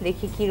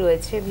 দেখি কি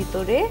রয়েছে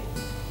ভিতরে।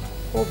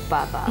 ও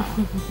বাবা,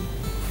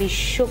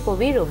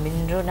 বিশ্বকবি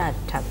রবীন্দ্রনাথ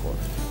ঠাকুর,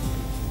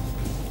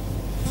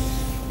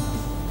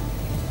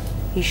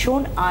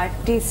 ভীষণ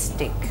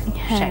আর্টিস্টিক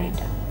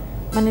শাড়িটা।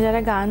 মানে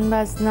যারা গান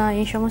বাজনা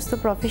এই সমস্ত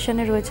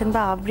প্রফেশনে রয়েছেন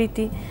বা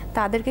আবৃত্তি,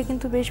 তাদেরকে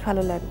কিন্তু বেশ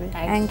ভালো লাগবে।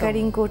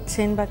 অ্যাঙ্কারিং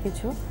করছেন বা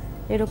কিছু,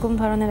 এরকম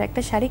ধরনের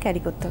একটা শাড়ি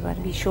ক্যারি করতে পারে।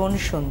 ভীষণ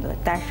সুন্দর,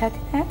 তার সাথে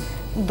হ্যাঁ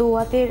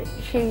দোয়াতের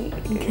সেই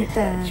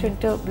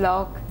ছোট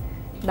ব্লক,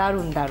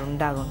 দারুণ দারুণ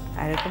দারুণ।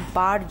 আর এরকম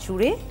পাড়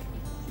জুড়ে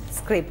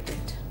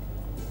স্ক্রিপ্টেড।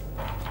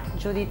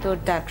 যদি তোর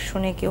ডাক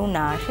শুনে কেউ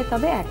না আসে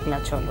তবে একলা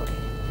চলো।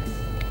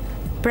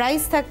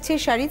 প্রাইস থাকছে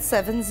শাড়ির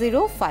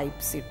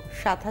 7050,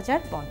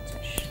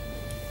 7050।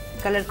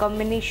 কালার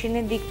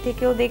কম্বিনেশনের দিক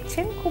থেকেও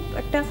দেখছেন খুব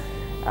একটা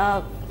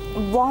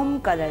ওয়ার্ম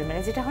কালার,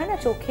 মানে যেটা হয় না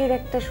চোখের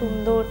একটা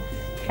সুন্দর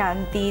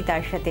শান্তি,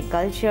 তার সাথে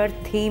কালচার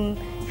থিম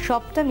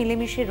সবটা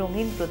মিলেমিশে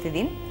রঙিন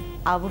প্রতিদিন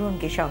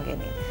আবরণকে সঙ্গে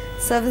নিন।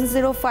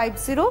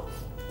 7050,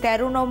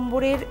 13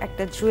 নম্বরের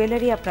একটা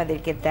জুয়েলারি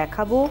আপনাদেরকে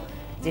দেখাবো,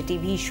 যেটি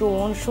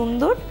ভীষণ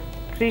সুন্দর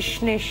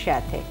কৃষ্ণের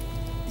সাথে।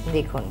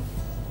 দেখুন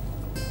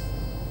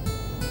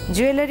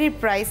জুয়েলারির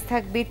প্রাইস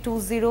থাকবে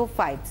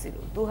 2050,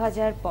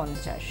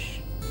 2050,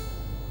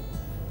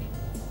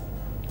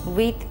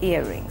 উইথ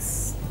ইয়াররিংস।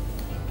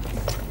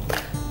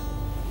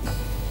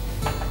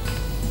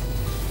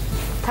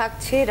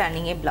 থাকছে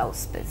রানিং এ ব্লাউজ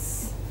পিস।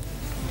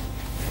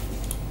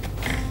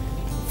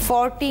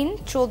 14,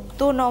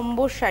 14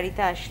 নম্বর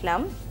শাড়িতে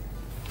আসলাম,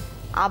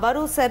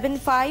 আবারও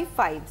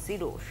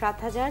 7550,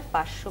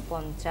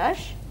 7550।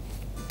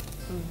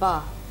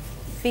 বাহ,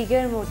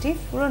 ফিগার মোটিভ,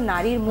 পুরো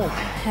নারীর মুখ।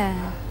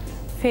 হ্যাঁ,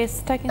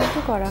 ফেসটা কিন্তু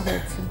করা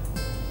হয়েছে,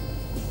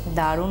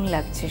 দারুণ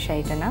লাগছে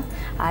শাড়িটা না?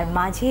 আর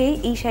মাঝে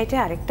এই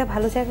শাড়িটার আরেকটা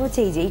ভালো জায়গা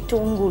হচ্ছে এই যে এই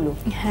টোনগুলো,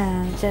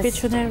 হ্যাঁ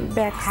পেছনের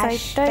ব্যাক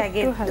সাইডটা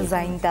একটু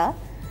ডিজাইনটা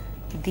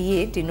দিয়ে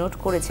ডিনোট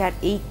করেছে। আর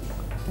এই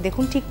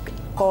দেখুন ঠিক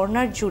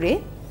কর্নার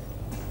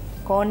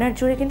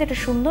জুড়ে কিন্তু একটা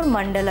সুন্দর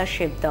মান্ডালা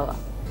শেপ দেওয়া।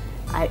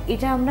 আর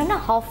এটা আমরা না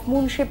হাফ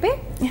মুন শেপে,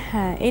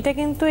 হ্যাঁ এটা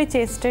কিন্তু এই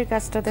চেস্টের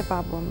কাজটাতে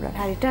পাবো আমরা।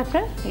 আর এটা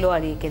আপনার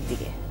লোয়ার ইকের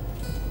দিকে।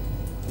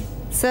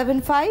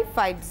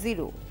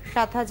 7550,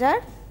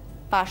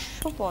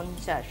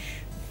 7550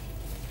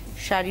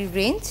 শাড়ির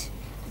রেঞ্জ,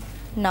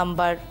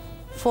 নাম্বার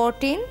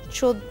 14,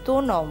 14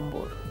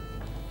 নম্বর।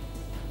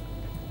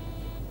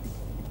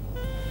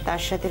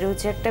 তার সাথে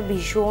রয়েছে একটা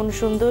ভীষণ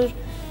সুন্দর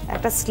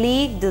একটা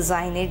স্লিক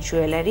ডিজাইনের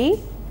জুয়েলারি,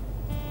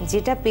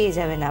 যেটা পেয়ে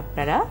যাবেন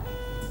আপনারা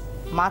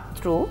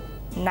মাত্র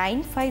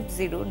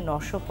 950,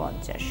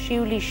 950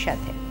 শিউলির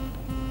সাথে।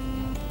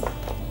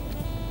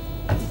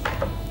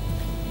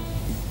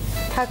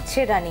 থাকছে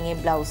রানিং এ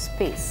ব্লাউজ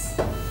পিস।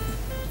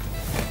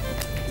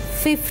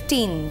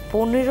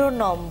 15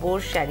 নম্বর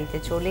শাড়িতে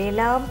চলে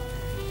এলাম,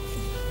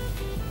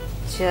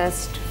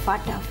 জাস্ট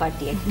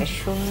ফাটাফাটি একটা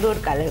সুন্দর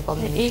কালার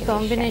কম্বিনেশন। এই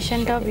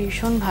কম্বিনেশনটা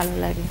ভীষণ ভালো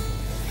লাগে,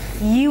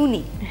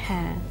 ইউনিক।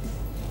 হ্যাঁ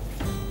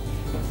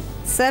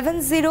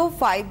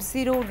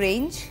 7050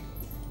 রেঞ্জ,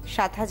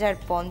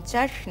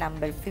 7050,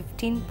 নাম্বার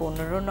 15,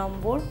 15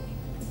 নম্বর।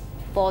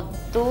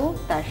 পদ্ম,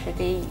 তার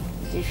সাথে এই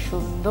যে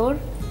সুন্দর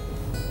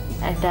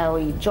একটা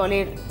ওই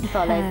জলের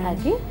তলায়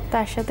থাকে,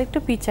 তার সাথে একটু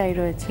পিচাই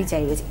রয়েছে।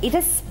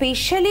 এটা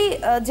স্পেশালি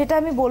যেটা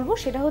আমি বলবো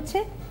সেটা হচ্ছে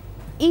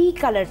এই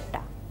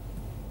কালারটা,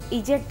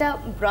 এই যে একটা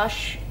ব্রাশ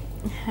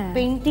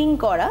পেইন্টিং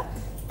করা,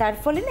 তার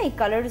ফলে না এই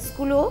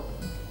কালারসগুলো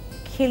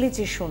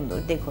খেলেছে সুন্দর।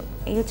 দেখুন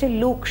এই হচ্ছে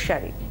লুক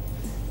শাড়ি।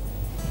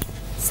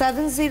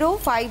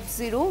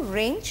 7050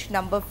 রেঞ্জ,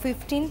 নাম্বার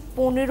 15,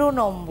 15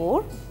 নম্বর।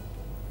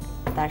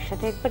 তার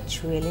সাথে একবার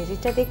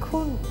জুয়েলারিটা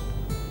দেখুন,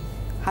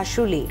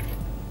 হাসুলি,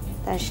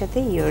 তার সাথে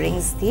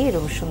ইয়াররিংস দিয়ে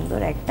এরকম সুন্দর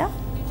একটা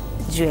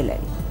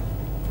জুয়েলারি।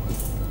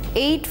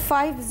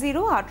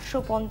 850,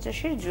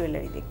 850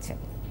 জুয়েলারি দেখছেন।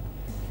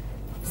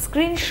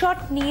 স্ক্রিনশট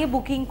নিয়ে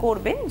বুকিং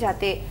করবেন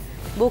যাতে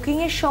বুকিং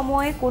এর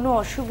সময় কোনো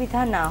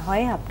অসুবিধা না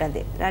হয়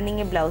আপনাদের। রানিং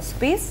এ ব্লাউজ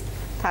পিস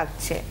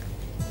থাকছে।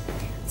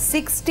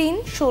 16,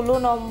 16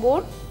 নম্বর।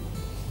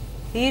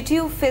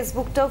 ইউটিউব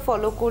ফেসবুকটাও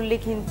ফলো করলে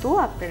কিন্তু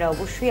আপনারা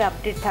অবশ্যই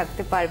আপডেট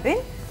থাকতে পারবেন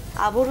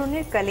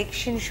আবরণের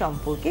কালেকশন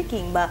সম্পর্কে,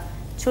 কিংবা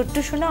ছোট্ট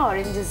সোনা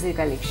অরেঞ্জেসের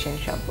কালেকশন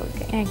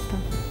সম্পর্কে।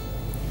 একদম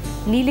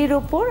নীলের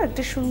ওপর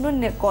একটা সুন্দর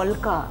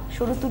কলকা,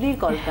 সরু তুলির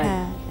কলকা।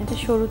 হ্যাঁ এটা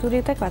সরু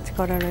তুলিতে কাজ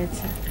করা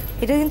রয়েছে।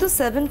 এটা কিন্তু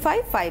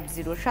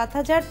 7550,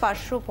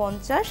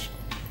 7550,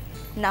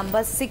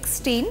 নাম্বার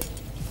 16।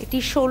 এটি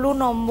 16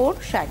 নম্বর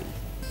শাড়ি।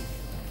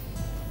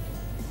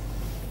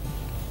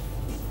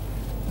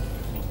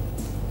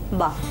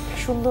 বাহ,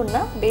 সুন্দর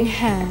না? বেশ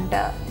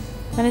একটা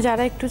মানে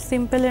যারা একটু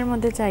সিম্পলের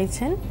মধ্যে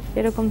চাইছেন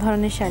এরকম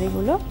ধরনের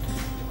শাড়িগুলো।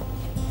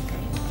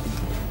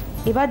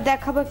 এবার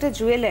দেখাবো একটা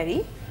জুয়েলারি,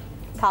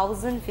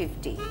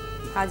 1050,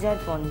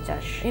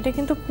 1050। এটা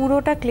কিন্তু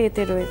পুরোটা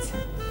ক্লেতে রয়েছে।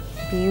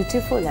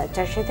 বিউটিফুল। আর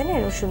তার সাথে না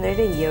এরকম সুন্দর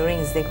একটা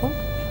ইয়াররিংস দেখুন,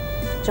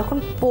 যখন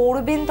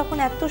পরবেন তখন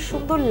এত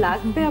সুন্দর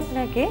লাগবে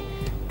আপনাকে।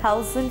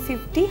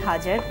 1050,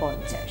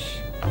 1050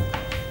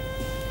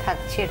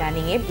 থাকছে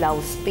রানিং এ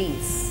ব্লাউজ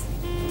পিস।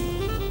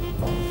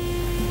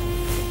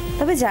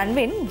 তবে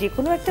জানবেন, যে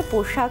কোনো একটা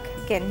পোশাক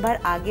কেনবার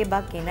আগে বা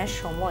কেনার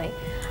সময়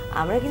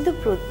আমরা কিন্তু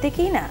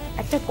প্রত্যেকেই না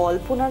একটা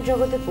কল্পনার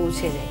জগতে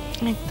পৌঁছে যাই।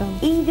 একদম।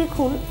 এই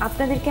দেখুন,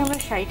 আপনাদেরকে আমরা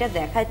শাড়িটা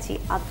দেখাচ্ছি,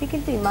 আপনি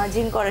কিন্তু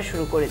ইমাজিন করা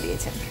শুরু করে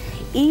দিয়েছেন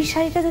এই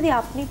শাড়িটা যদি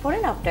আপনি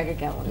পরেন আপনাকে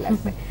কেমন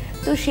লাগবে।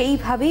 তো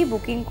সেইভাবেই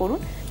বুকিং করুন,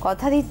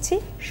 কথা দিচ্ছি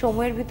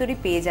সময়ের ভিতরেই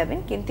পেয়ে যাবেন,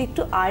 কিন্তু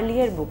একটু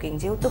আর্লিয়ার বুকিং,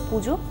 যেহেতু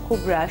পুজো খুব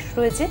রাশ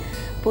রয়েছে,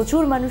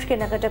 প্রচুর মানুষ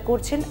কেনাকাটা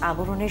করছেন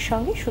আবরণের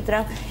সঙ্গে,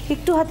 সুতরাং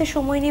একটু হাতে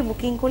সময় নিয়ে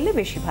বুকিং করলে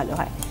বেশি ভালো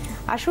হয়।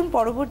 আসুন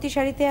পরবর্তী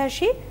শাড়িতে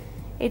আসি।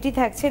 এটি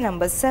থাকছে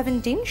নাম্বার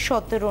 17,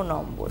 17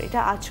 নম্বর। এটা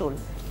আঁচল,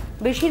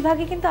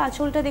 বেশিরভাগই কিন্তু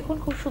আঁচলটা দেখুন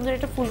খুব সুন্দর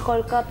একটা ফুল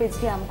কলকা,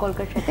 পেজলি আম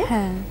কলকার সাথে।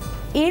 হ্যাঁ,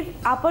 এর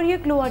আপার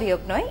ইয়ক লোয়ার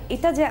ইয়ক নয়,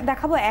 এটা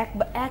দেখাবো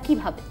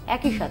একইভাবে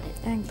একই সাথে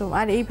একদম।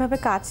 আর এইভাবে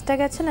কাজটা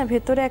গেছে না,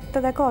 ভেতরে একটা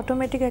দেখো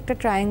অটোমেটিক একটা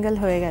ট্রায়াঙ্গেল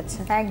হয়ে গেছে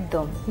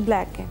একদম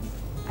ব্ল্যাকে।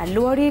 আর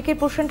লোয়ার ইয়কের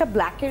পোর্শনটা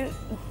ব্ল্যাকের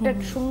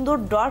সুন্দর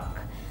ডার্ক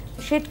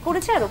শেড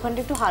করেছে, আর ওখানটা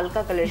একটু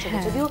হালকা কালারের সাথে,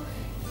 যদিও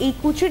এই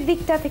কুচির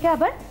দিকটা থেকে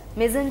আবার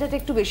মেজেন্টাটা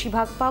একটু বেশি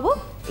ভাগ পাবো।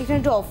 এখানে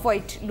একটু অফ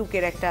হোয়াইট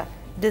লুকের একটা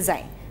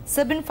ডিজাইন।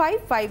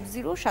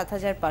 7550,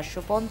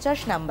 7550,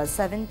 নাম্বার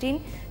 17,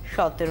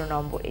 17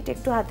 নম্বর। এটা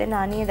একটু হাতে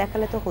না নিয়ে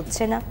দেখালে তো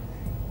হচ্ছে না।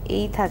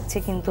 এই থাকছে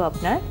কিন্তু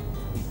আপনার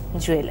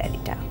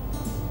জুয়েলারিটা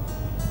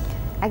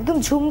একদম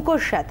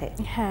ঝুমকোর সাথে।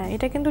 হ্যাঁ,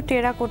 এটা কিন্তু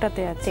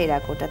টেরাকোটাতে আছে।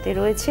 টেরাকোটাতে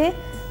রয়েছে,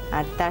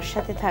 আর তার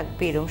সাথে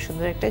থাকবে এরকম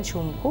সুন্দর একটা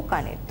ঝুমকো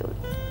কানের দুল।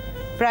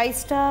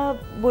 প্রাইসটা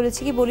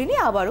বলেছি কি বলিনি,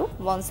 আবারও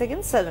 1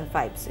 সেকেন্ড,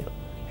 750,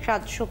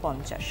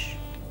 750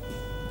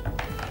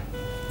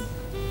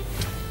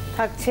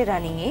 থাকছে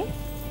রানিং এ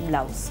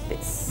ব্লাউজ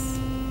পিস।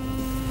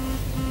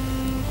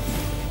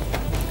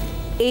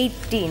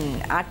 18,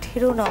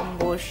 18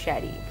 নম্বর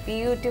শাড়ি,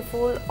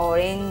 বিউটিফুল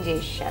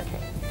অরেঞ্জের সাথে।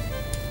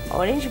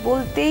 অরেঞ্জ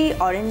বলতেই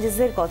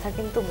অরেঞ্জেসের কথা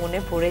কিন্তু মনে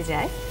পড়ে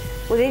যায়,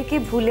 ওদেরকে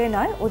ভুলে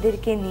নয়,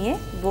 ওদেরকে নিয়ে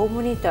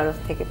বৌমনির তরফ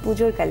থেকে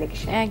পুজোর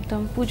কালেকশন।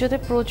 একদম, পুজোতে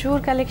প্রচুর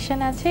কালেকশন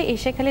আছে,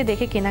 এসে খালি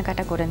দেখে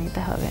কেনাকাটা করে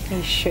নিতে হবে।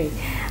 নিশ্চয়ই।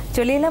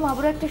 চলে এলাম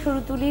আবারও একটা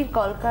সরু তুলির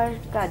কলকার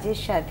কাজের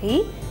সাথেই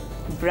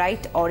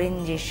ব্রাইট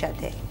অরেঞ্জের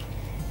সাথে।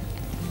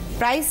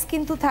 প্রাইস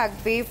কিন্তু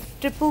থাকবে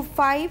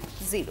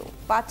 5550,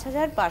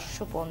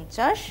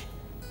 5550।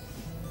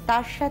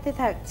 তার সাথে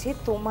থাকছে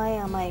তোমায়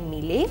আমায়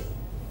মিলে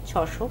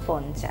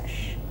 650,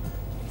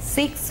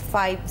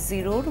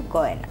 650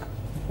 গয়না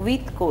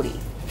উইথ কড়ি,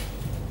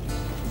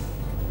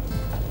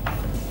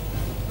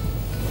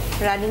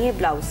 রানিং এ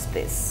ব্লাউজ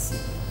পিস।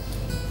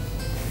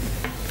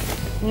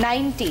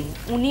 19,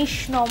 19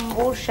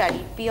 নম্বর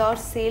শাড়ি, পিওর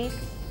সিল্ক,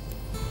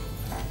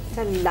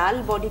 লাল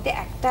বডিতে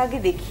একটা আগে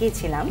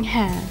দেখিয়েছিলাম।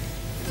 হ্যাঁ,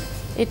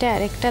 এটা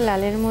আরেকটা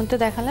লালের মধ্যে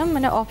দেখালাম,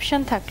 মানে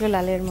অপশন থাকলো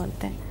লালের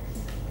মধ্যে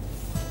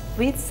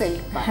উইথ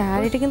সিল্ক। হ্যাঁ,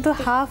 আর এটা কিন্তু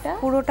হাফ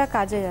পুরোটা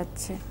কাজে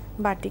যাচ্ছে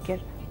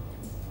বাটিকের।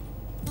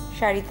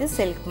 শাড়িতে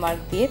সিল্ক মার্ক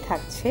দিয়ে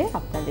থাকছে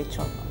আপনাদের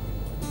জন্য,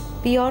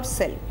 পিওর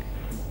সিল্ক।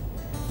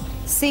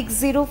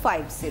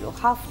 6050,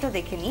 হাফটা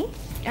দেখে নিই।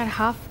 আর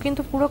হাফ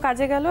কিন্তু পুরো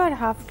কাজে গেল, আর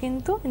হাফ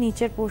কিন্তু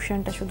নিচের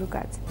পোর্শনটা শুধু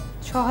কাজ।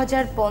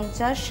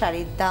 6050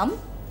 শাড়ির দাম।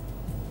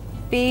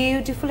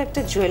 বিউটিফুল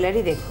একটা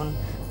জুয়েলারি দেখুন,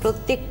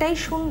 প্রত্যেকটাই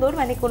সুন্দর,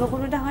 মানে কোনো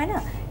কোনোটা হয় না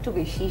একটু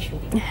বেশি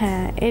সুন্দর।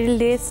 হ্যাঁ, এর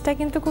লেসটা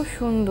কিন্তু খুব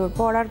সুন্দর,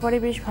 পরার পরে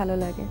বেশ ভালো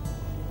লাগে।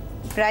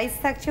 প্রাইস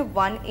থাকছে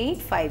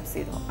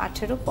 1850,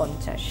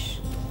 1850।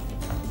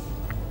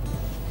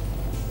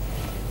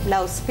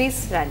 Blouse piece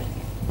running.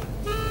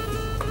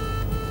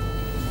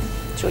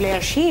 চলে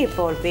আসি এ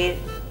পর্বের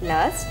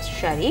last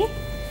sari,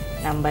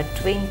 number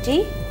 20,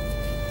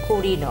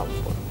 20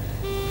 number.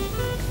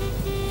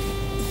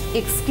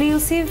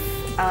 Exclusive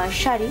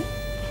sari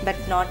but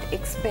not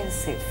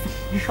expensive,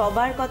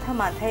 সবার কথা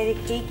মাথায়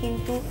রেখেই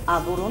কিন্তু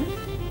আবরণ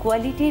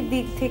কোয়ালিটির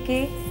দিক থেকে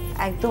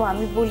একদম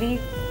আমি বলি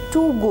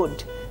টু গুড,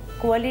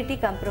 কোয়ালিটি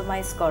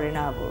কম্প্রোমাইজ করে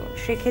না আবরণ।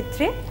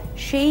 সেক্ষেত্রে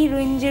সেই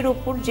রেঞ্জের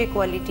ওপর যে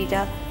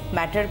কোয়ালিটিটা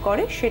ম্যাটার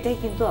করে সেটাই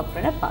কিন্তু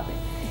আপনারা পাবেন।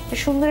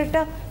 সুন্দর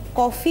একটা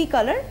কফি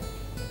কালার,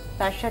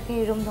 তার সাথে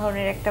এরকম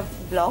ধরনের একটা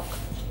ব্লক।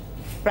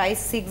 প্রাইস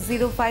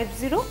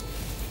 6050,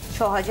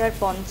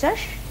 6050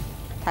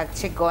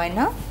 থাকছে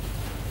গয়না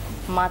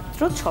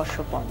মাত্র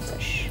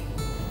 650,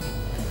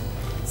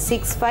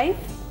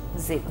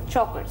 650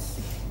 চকার্স।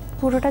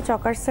 পুরোটা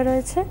চকার্সে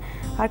রয়েছে,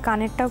 আর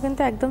কানেরটাও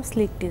কিন্তু একদম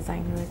স্লিক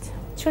ডিজাইন রয়েছে,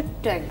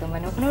 ছোট্ট একদম,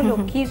 মানে ওখানে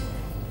লক্ষ্মীর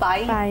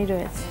পাই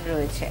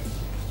রয়েছে।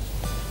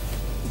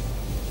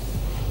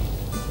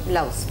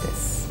 Blouse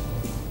piece.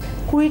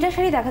 20টা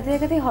শাড়ি দেখাতে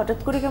দেখাতে হঠাৎ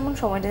করে কেমন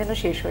সময়টা যেন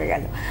শেষ হয়ে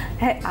গেল।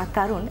 হ্যাঁ,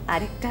 কারণ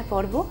আরেকটা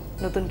পর্ব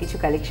নতুন কিছু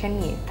কালেকশন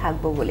নিয়ে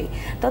থাকবো বলেই।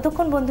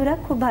 ততক্ষণ বন্ধুরা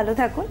খুব ভালো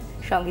থাকুন,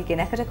 সঙ্গে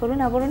কেনাকাটা করুন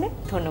আবরণে।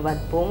 ধন্যবাদ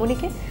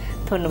বৌমনিকে,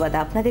 ধন্যবাদ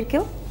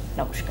আপনাদেরকেও,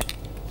 নমস্কার।